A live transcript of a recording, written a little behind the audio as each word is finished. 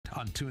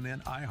on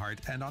TuneIn,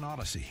 iHeart, and on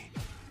Odyssey.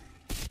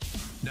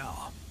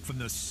 Now, from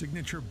the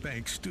Signature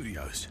Bank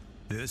Studios,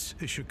 this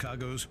is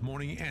Chicago's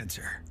Morning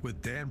Answer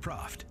with Dan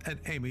Proft and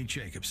Amy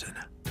Jacobson.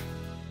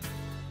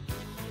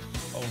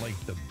 Only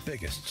the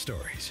biggest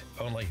stories,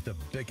 only the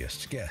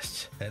biggest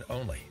guests, and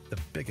only the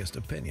biggest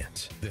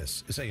opinions.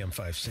 This is AM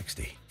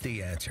 560,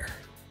 The Answer.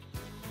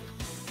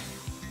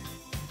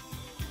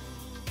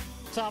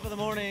 Top of the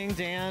morning,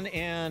 Dan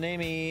and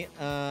Amy.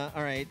 All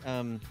right,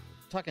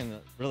 talking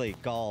really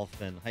golf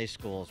and high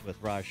schools with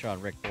Raj, Shah,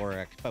 and Rick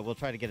Borek, but we'll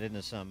try to get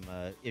into some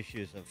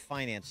issues of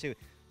finance too.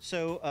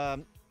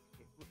 So,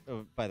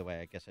 by the way,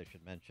 I guess I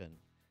should mention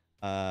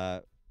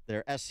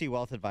they're SC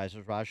Wealth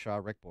Advisors, Raj Shah,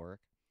 Rick Borek,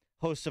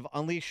 hosts of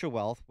Unleash Your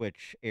Wealth,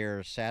 which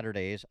airs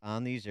Saturdays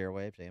on these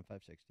airwaves, AM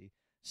 560,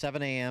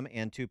 7 a.m.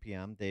 and 2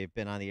 p.m. They've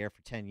been on the air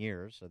for 10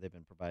 years, so they've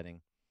been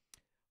providing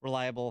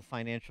reliable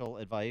financial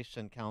advice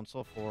and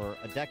counsel for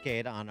a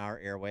decade on our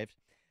airwaves.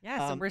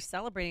 Yeah, so we're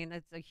celebrating.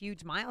 It's a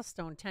huge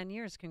milestone, 10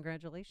 years.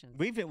 Congratulations.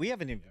 We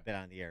haven't even been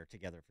on the air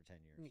together for 10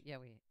 years. Yeah,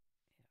 we have.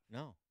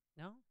 No.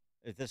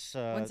 Is this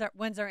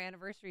when's our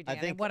anniversary, Dan?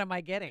 And what am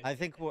I getting? I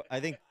think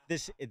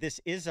this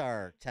is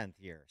our 10th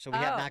year. So we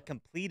have not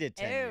completed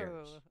 10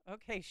 years.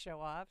 Okay,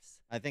 show-offs.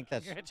 I think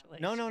that's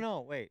Congratulations.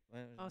 No, wait.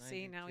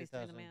 See, now he's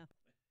doing the math.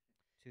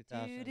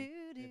 2000.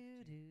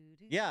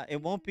 Yeah,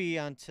 it won't be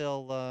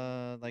until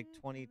like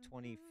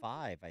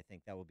 2025. I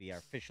think that will be our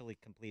officially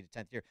completed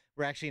 10th year.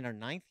 We're actually in our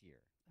 9th year.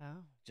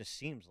 Oh, just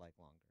seems like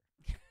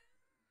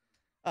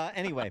longer.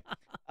 Anyway,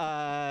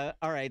 all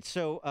right.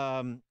 So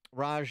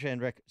Raj and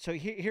Rick. So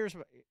here's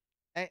what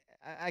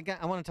I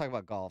want to talk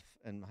about golf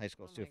and high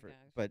schools too.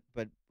 But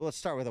let's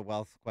start with a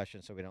wealth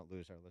question so we don't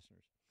lose our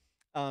listeners.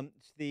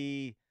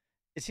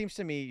 It seems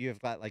to me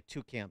you've got like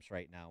two camps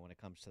right now when it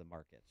comes to the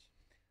markets.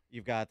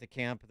 You've got the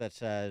camp that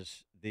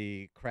says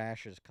the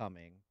crash is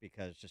coming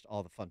because just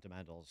all the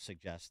fundamentals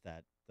suggest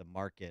that the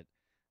market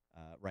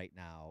right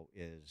now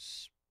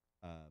is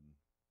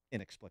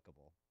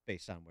inexplicable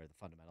based on where the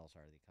fundamentals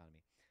are of the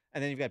economy.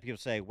 And then you've got people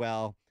say,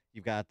 well,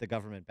 you've got the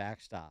government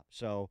backstop.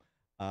 So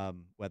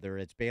whether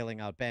it's bailing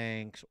out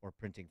banks or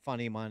printing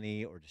funny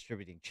money or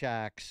distributing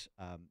checks,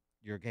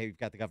 you've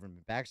got the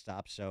government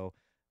backstop. So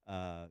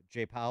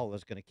Jay Powell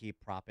is going to keep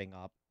propping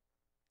up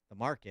the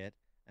market.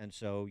 And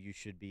so you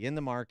should be in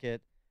the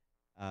market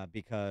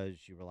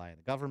because you rely on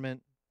the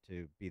government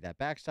to be that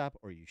backstop,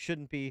 or you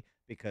shouldn't be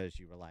because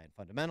you rely on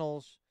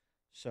fundamentals.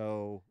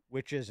 So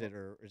which is it,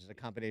 or is it a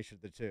combination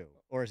of the two?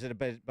 Or is it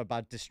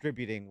about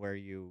distributing where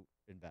you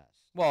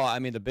invest? Well, I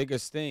mean, the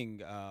biggest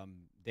thing,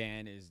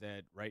 Dan, is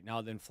that right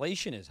now the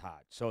inflation is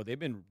hot. So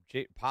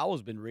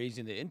Powell's been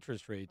raising the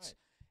interest rates.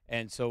 Right.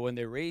 And so when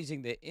they're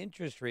raising the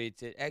interest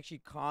rates, it actually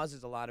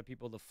causes a lot of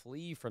people to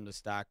flee from the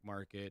stock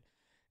market.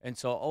 And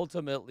so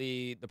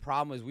ultimately, the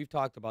problem is we've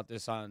talked about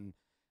this on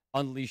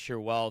Unleash Your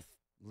Wealth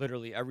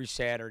literally every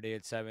Saturday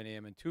at 7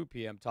 a.m. and 2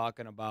 p.m.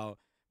 talking about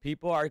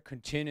people are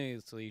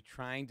continuously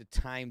trying to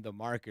time the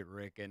market,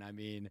 Rick. And, I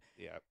mean,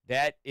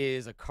 that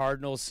is a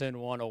cardinal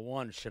sin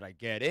 101. Should I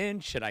get in?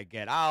 Should I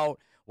get out?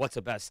 What's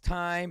the best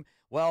time?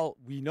 Well,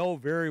 we know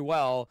very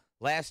well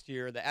last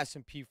year the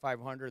S&P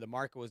 500, the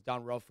market was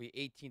down roughly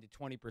 18 to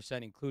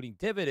 20%, including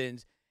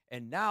dividends.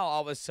 And now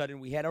all of a sudden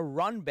we had a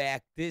run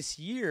back this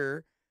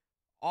year.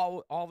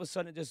 All of a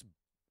sudden, it just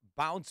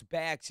bounced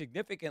back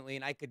significantly,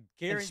 and I could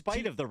guarantee. In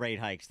spite of the rate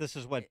hikes, this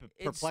is what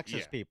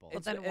perplexes people.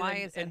 Well, then why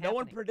is it happening? No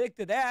one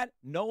predicted that.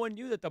 No one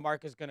knew that the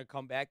market's going to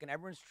come back, and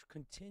everyone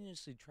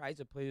continuously tries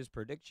to play this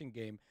prediction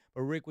game.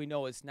 But, Rick, we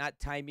know it's not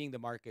timing the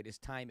market. It's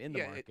time in the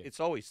market. It's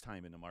always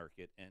time in the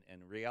market, and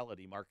in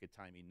reality, market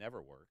timing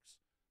never works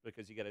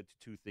because you got to do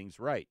two things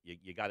right.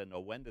 You got to know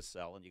when to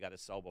sell, and you got to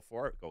sell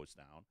before it goes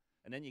down,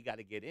 and then you got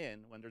to get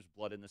in when there's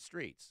blood in the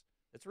streets.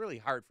 It's really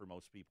hard for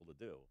most people to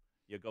do.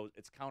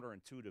 It's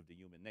counterintuitive to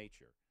human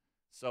nature.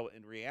 So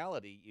in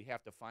reality, you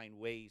have to find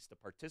ways to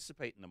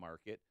participate in the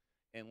market.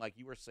 And like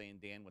you were saying,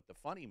 Dan, with the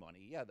funny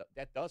money,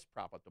 that does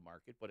prop up the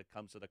market, but it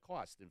comes at a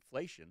cost.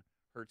 Inflation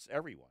hurts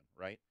everyone,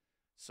 right?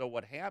 So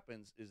what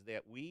happens is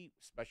that we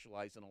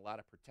specialize in a lot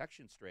of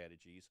protection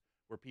strategies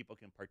where people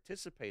can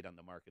participate on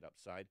the market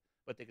upside,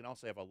 but they can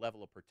also have a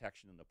level of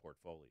protection in the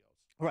portfolios.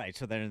 Right.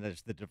 So then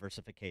there's the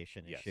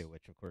diversification issue,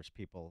 which, of course,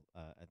 people,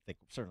 I think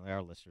certainly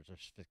our listeners are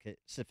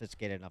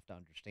sophisticated enough to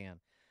understand.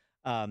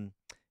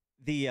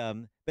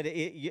 But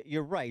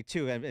you're right,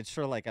 too. It's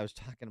sort of like I was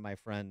talking to my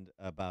friend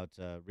about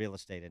real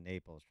estate in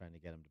Naples, trying to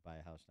get him to buy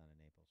a house down in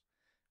Naples.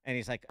 And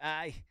he's like,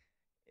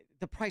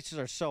 the prices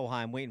are so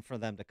high, I'm waiting for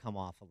them to come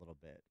off a little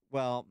bit.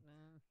 Well,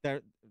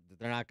 they're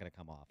not going to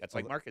come off. That's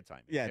like market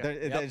timing.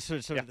 It's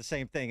sort of the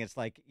same thing. It's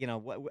like,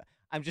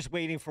 I'm just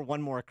waiting for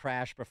one more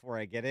crash before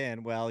I get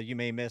in. Well, you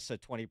may miss a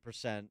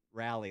 20%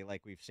 rally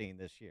like we've seen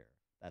this year.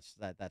 That's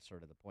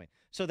sort of the point.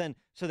 So then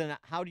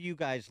how do you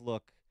guys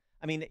look?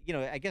 I mean,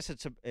 I guess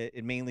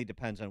it mainly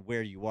depends on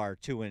where you are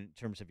too in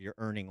terms of your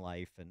earning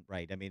life, and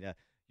right. I mean,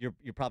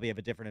 you probably have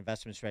a different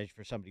investment strategy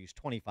for somebody who's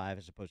 25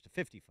 as opposed to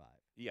 55.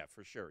 Yeah,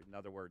 for sure. In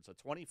other words, a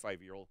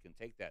 25-year-old can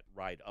take that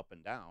ride up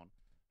and down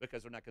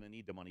because they're not going to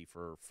need the money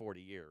for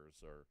 40 years,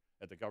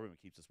 that the government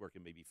keeps us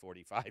working maybe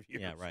 45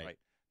 years, right,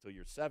 till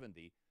you're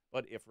 70.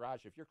 But if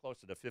you're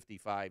closer to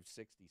 55,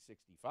 60,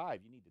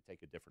 65, you need to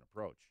take a different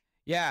approach.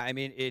 Yeah, I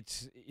mean,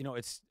 it's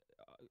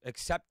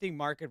accepting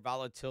market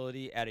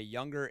volatility at a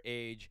younger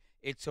age.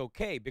 It's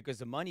okay because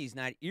the money's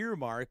not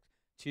earmarked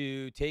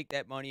to take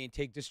that money and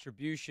take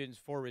distributions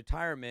for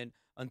retirement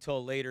until a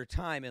later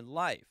time in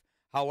life.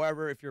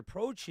 However, if you're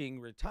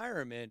approaching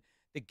retirement,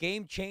 the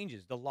game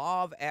changes. The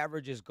law of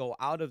averages go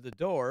out of the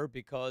door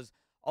because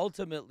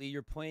ultimately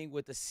you're playing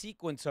with a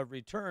sequence of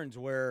returns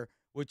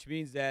which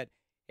means that,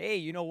 hey,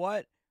 you know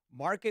what?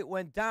 Market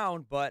went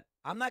down, but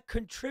I'm not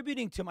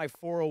contributing to my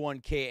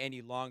 401k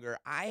any longer.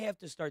 I have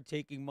to start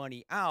taking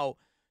money out.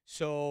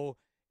 So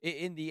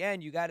in the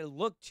end, you got to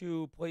look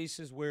to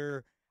places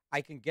where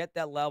I can get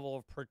that level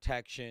of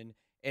protection.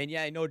 And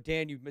yeah, I know,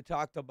 Dan, you've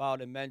talked about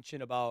and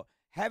mentioned about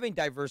having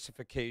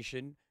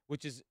diversification,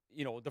 which is,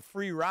 the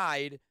free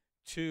ride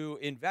to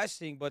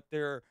investing, but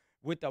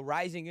with the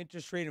rising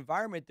interest rate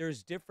environment,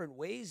 there's different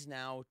ways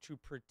now to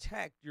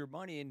protect your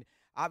money. And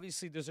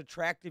obviously there's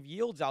attractive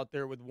yields out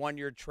there with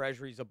 1-year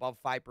treasuries above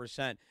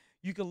 5%.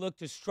 You can look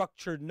to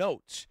structured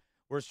notes,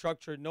 where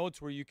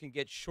you can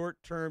get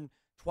short-term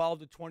 12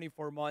 to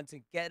 24 months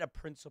and get a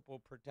principal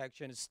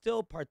protection and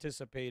still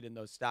participate in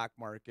the stock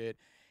market.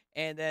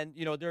 And then,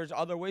 there's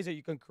other ways that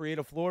you can create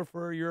a floor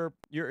for your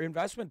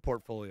investment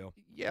portfolio.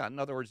 Yeah, in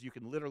other words, you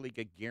can literally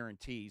get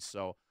guarantees.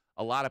 So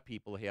a lot of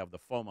people have the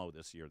FOMO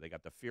this year. They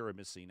got the fear of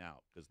missing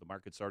out because the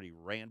market's already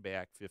ran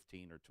back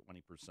 15 or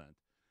 20%.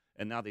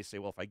 And now they say,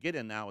 well, if I get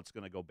in now, it's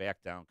going to go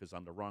back down because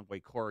I'm the wrong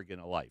way Corrigan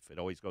of life. It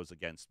always goes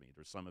against me.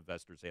 There's some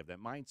investors that have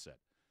that mindset.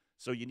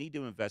 So you need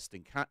to invest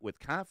with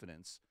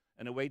confidence.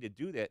 And a way to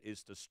do that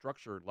is to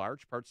structure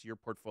large parts of your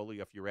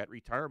portfolio if you're at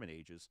retirement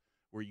ages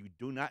where you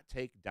do not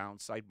take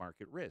downside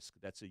market risk.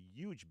 That's a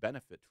huge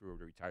benefit for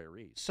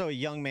retirees. So a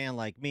young man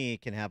like me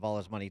can have all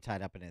his money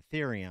tied up in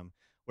Ethereum,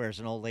 whereas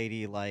an old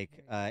lady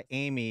like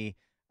Amy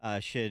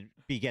should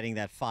be getting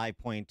that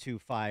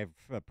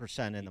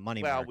 5.25% in the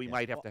money market. Well, we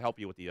might have to help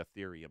you with the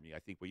Ethereum. I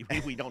think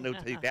we don't know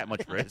to take that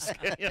much risk.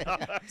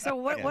 So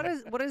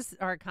what does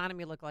our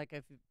economy look like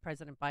if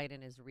President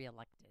Biden is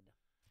reelected?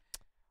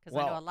 Because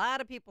I know a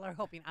lot of people are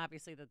hoping,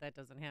 obviously, that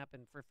doesn't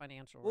happen for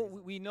financial reasons.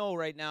 Well, we know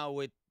right now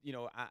with,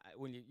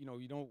 when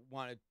you don't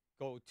want to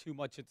go too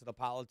much into the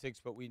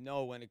politics, but we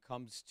know when it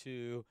comes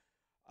to,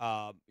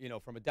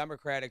 from a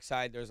Democratic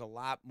side, there's a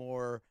lot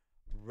more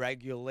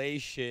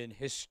regulation.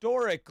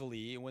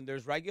 Historically, when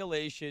there's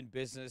regulation,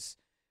 business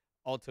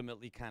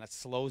ultimately kind of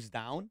slows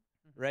down,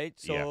 right?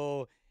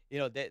 So,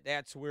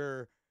 that's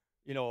where,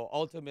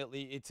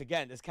 ultimately it's,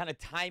 again, this kind of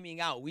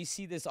timing out. We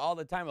see this all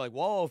the time. We're like,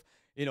 whoa,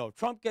 if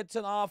Trump gets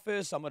in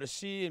office, I'm going to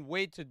see and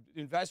wait to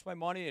invest my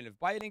money. And if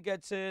Biden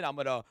gets in, I'm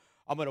going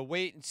to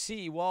wait and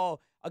see. Well,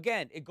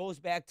 again, it goes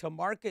back to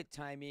market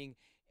timing.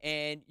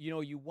 And,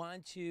 you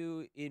want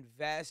to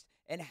invest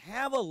and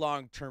have a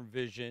long-term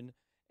vision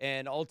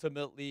and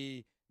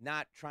ultimately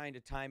not trying to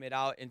time it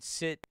out and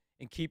sit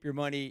and keep your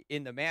money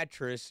in the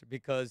mattress,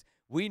 because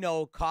we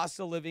know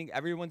cost of living,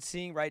 everyone's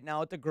seeing right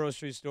now at the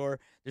grocery store.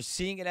 They're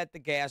seeing it at the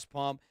gas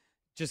pump,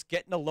 just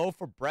getting a loaf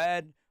of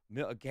bread,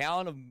 a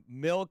gallon of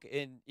milk,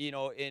 and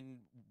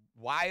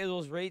why are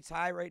those rates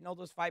high right now?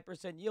 Those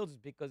 5% yields is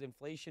because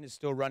inflation is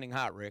still running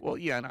hot, Rick. Well,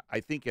 yeah, and I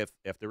think if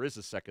there is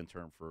a second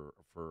term for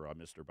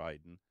Mr.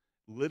 Biden,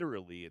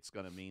 literally it's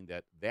going to mean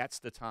that that's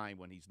the time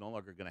when he's no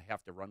longer going to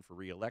have to run for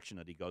re-election,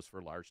 that he goes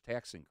for large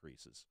tax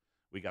increases.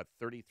 We got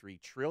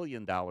 $33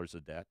 trillion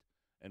of debt,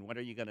 and when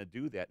are you going to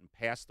do that and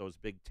pass those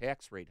big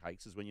tax rate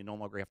hikes is when you no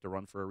longer have to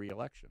run for a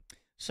re-election.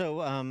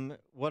 So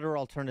what are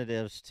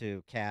alternatives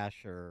to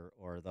cash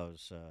or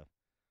those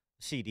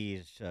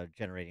CDs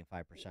generating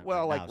 5%?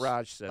 Well, right like now?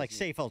 Raj says, like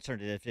safe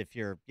alternative if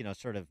you're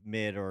sort of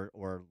mid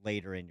or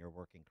later in your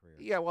working career.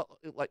 Yeah, well,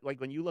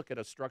 like when you look at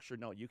a structured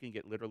note, you can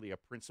get literally a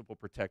principal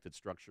protected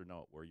structured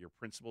note where your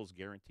principal is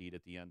guaranteed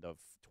at the end of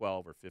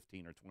 12 or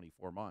 15 or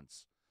 24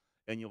 months,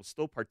 and you'll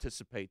still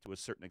participate to a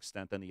certain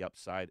extent on the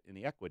upside in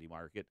the equity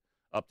market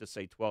up to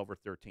say 12 or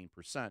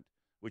 13%,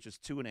 which is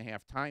 2.5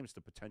 times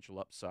the potential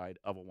upside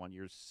of a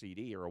 1-year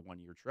CD or a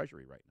 1-year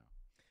treasury right now.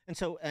 And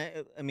so,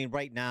 I mean,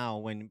 right now,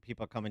 when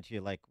people are coming to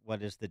you, like,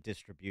 what is the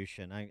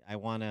distribution? I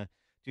want to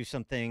do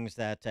some things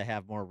that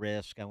have more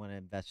risk. I want to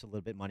invest a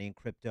little bit money in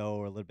crypto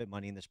or a little bit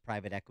money in this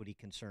private equity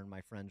concern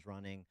my friend's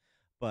running.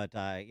 But,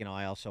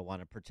 I also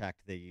want to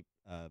protect the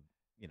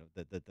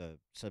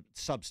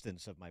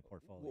substance of my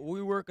portfolio.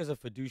 We work as a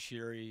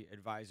fiduciary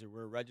advisor.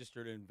 We're a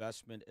registered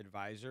investment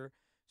advisor,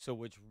 so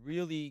which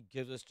really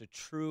gives us the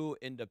true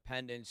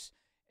independence,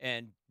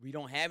 and we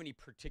don't have any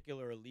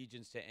particular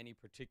allegiance to any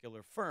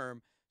particular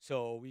firm,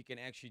 so we can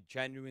actually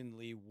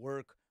genuinely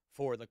work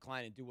for the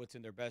client and do what's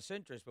in their best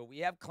interest. But we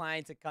have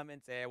clients that come in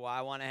and say, well,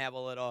 I want to have a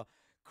little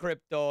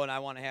crypto and I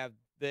want to have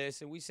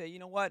this. And we say, you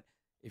know what?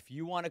 If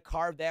you want to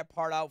carve that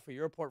part out for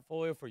your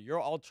portfolio, for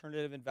your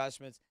alternative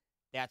investments,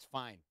 that's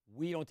fine.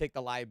 We don't take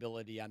the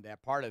liability on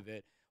that part of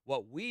it.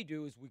 What we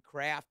do is we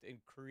craft and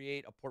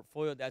create a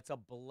portfolio that's a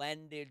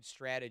blended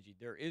strategy.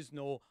 There is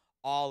no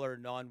all or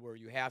none where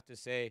you have to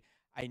say,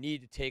 I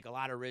need to take a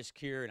lot of risk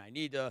here and I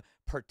need to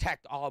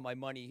protect all of my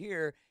money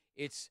here.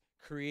 It's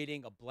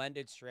creating a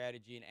blended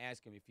strategy and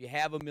asking if you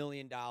have $1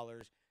 million,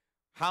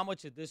 how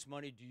much of this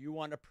money do you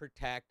want to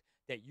protect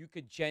that you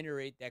could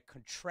generate that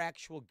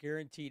contractual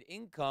guaranteed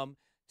income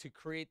to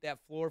create that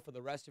floor for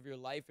the rest of your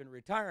life in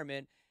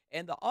retirement?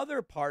 And the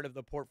other part of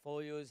the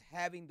portfolio is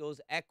having those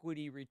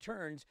equity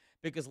returns,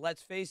 because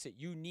let's face it,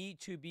 you need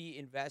to be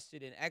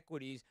invested in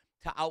equities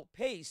to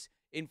outpace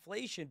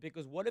inflation,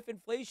 because what if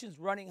inflation's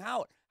running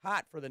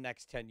hot for the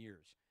next 10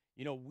 years?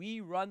 You know,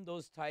 we run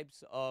those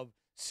types of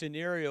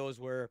scenarios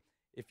where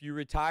if you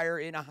retire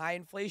in a high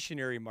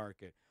inflationary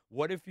market,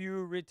 what if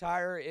you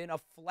retire in a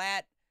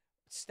flat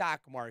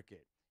stock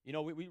market? You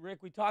know, Rick,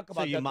 we talk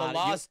about you we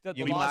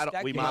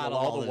model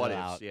all the what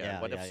ifs. Yeah.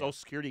 What if Social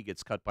Security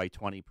gets cut by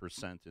 20%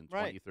 in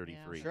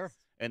 2033? Yeah. Sure.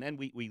 And then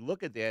we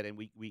look at that and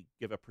we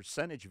give a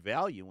percentage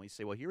value and we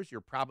say, well, here's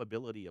your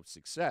probability of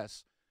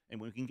success. And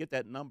when we can get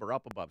that number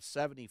up above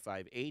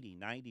 75, 80,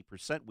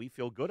 90%, we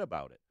feel good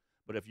about it.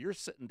 But if you're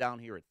sitting down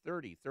here at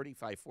 30,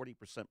 35,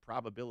 40%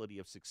 probability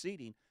of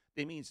succeeding,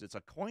 that means it's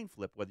a coin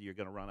flip whether you're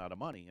going to run out of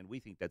money, and we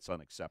think that's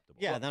unacceptable.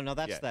 Yeah, no,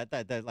 that's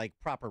that like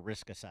proper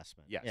risk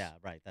assessment. Yes. Yeah,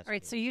 right. That's all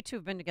right. key. So you two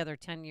have been together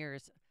 10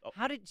 years. Oh.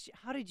 How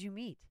did you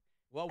meet?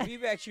 Well,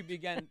 we've actually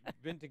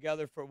been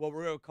together for,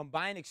 we're a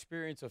combined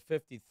experience of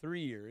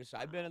 53 years.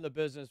 I've been in the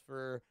business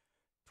for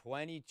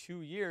 22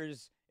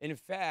 years. And in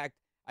fact,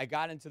 I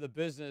got into the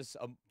business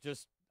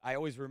I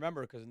always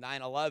remember because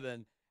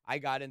 9/11, I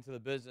got into the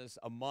business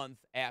a month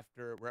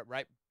after,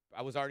 right?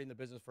 I was already in the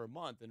business for a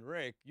month. And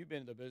Rick, you've been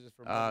in the business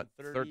for more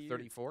than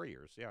 34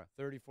 years, yeah.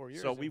 34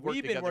 years. So we've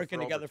been working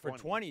together for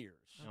 20 years.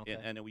 Okay.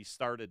 And we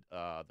started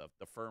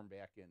the firm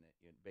back in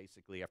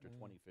basically after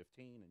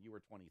 2015, and you were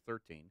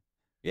 2013.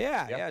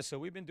 Yeah. So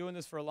we've been doing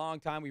this for a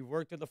long time. We've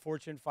worked at the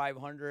Fortune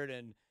 500,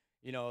 and,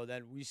 you know,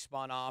 then we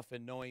spun off,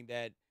 and knowing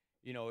that,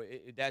 you know,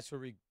 that's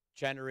where we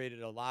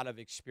generated a lot of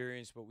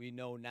experience. But we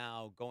know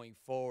now going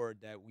forward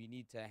that we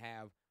need to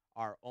have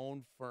our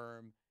own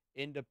firm,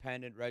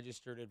 independent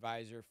registered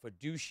advisor,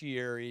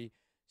 fiduciary.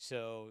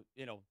 So,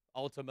 you know,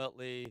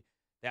 ultimately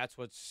that's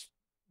what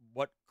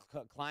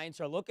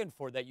clients are looking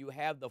for, that you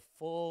have the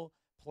full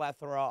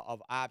plethora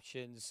of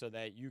options so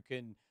that you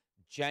can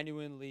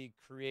genuinely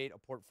create a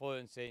portfolio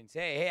and say,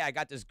 hey, I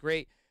got this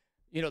great,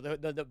 you know,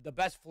 the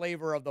best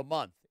flavor of the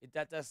month.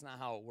 That's not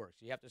how it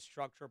works. You have to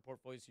structure a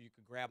portfolio so you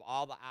can grab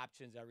all the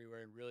options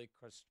everywhere and really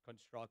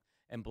construct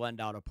and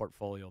blend out a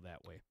portfolio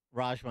that way.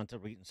 Raj went to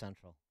Wheaton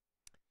Central,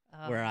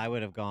 where I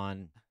would have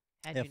gone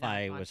if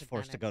I was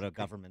forced to go to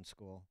government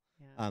school.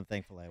 Yeah.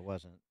 Thankfully, I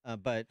wasn't.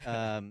 But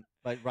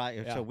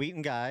right. So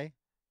Wheaton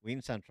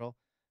Central,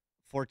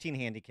 14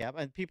 handicap,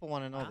 and people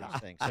want to know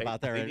these things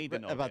about their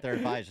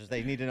advisors.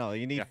 They need to know.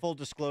 You need full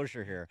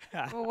disclosure here.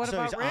 Well, what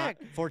about Rick?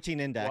 14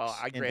 index. Well,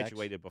 I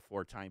graduated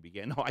before time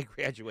began. No, I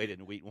graduated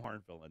in Wheaton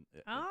Warrenville.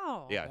 So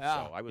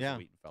I was a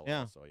Wheaton fellow.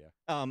 Yeah. So yeah.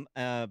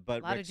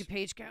 But a lot of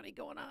DuPage County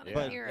going on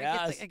in here.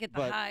 Yes. I get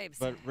the hives.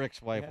 But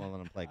Rick's wife won't let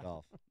him play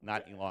golf.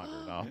 Not any longer.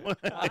 No.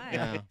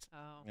 Yeah. Oh.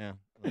 Yeah.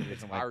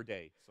 It's our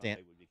day.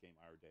 Sunday became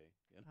our day.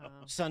 You know?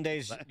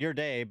 Sunday's your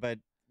day, but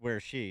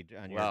where's she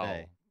on your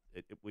day?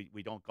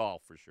 We don't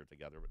golf for sure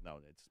together, but no,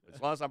 it's as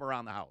long as I'm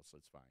around the house,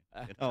 it's fine.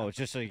 You know? Oh, it's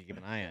just so you can keep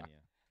an eye on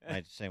you.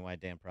 Right, same why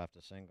Dan Proft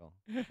is single.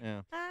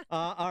 Yeah.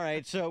 All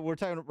right, so we're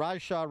talking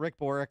Raj Shah, Rick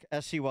Borek,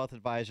 SC Wealth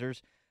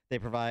Advisors. They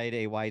provide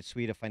a wide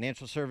suite of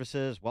financial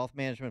services, wealth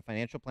management,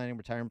 financial planning,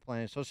 retirement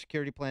planning, Social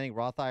Security planning,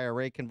 Roth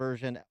IRA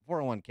conversion,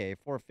 401k,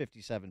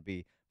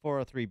 457B,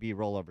 403B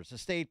rollovers,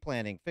 estate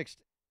planning,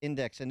 fixed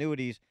index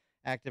annuities,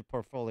 active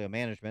portfolio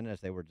management, as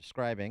they were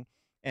describing.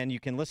 And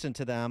you can listen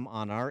to them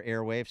on our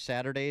airwaves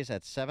Saturdays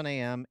at 7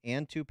 a.m.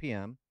 and 2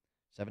 p.m.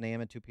 7 a.m.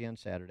 and 2 p.m.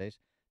 Saturdays.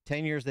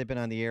 10 years they've been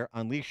on the air.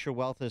 Unleash Your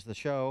Wealth is the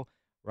show.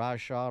 Raj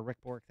Shah, Rick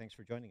Borek, thanks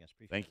for joining us.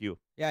 Appreciate Thank you.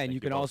 Yeah, and Thank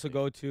you can also both.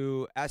 go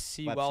to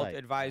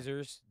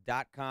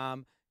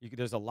scwealthadvisors.com.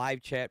 There's a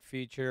live chat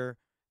feature,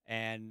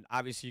 and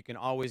obviously you can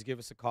always give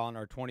us a call on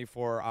our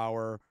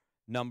 24-hour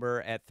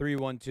number at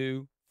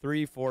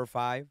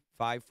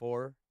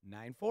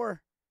 312-345-5494.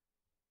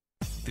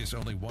 There's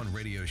only one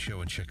radio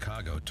show in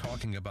Chicago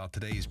talking about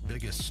today's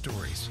biggest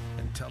stories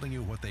and telling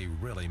you what they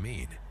really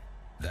mean.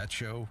 That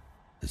show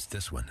is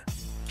this one,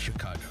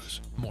 Chicago's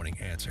Morning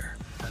Answer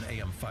on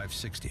AM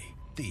 560,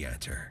 The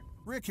Answer.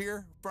 Rick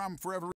here from Forever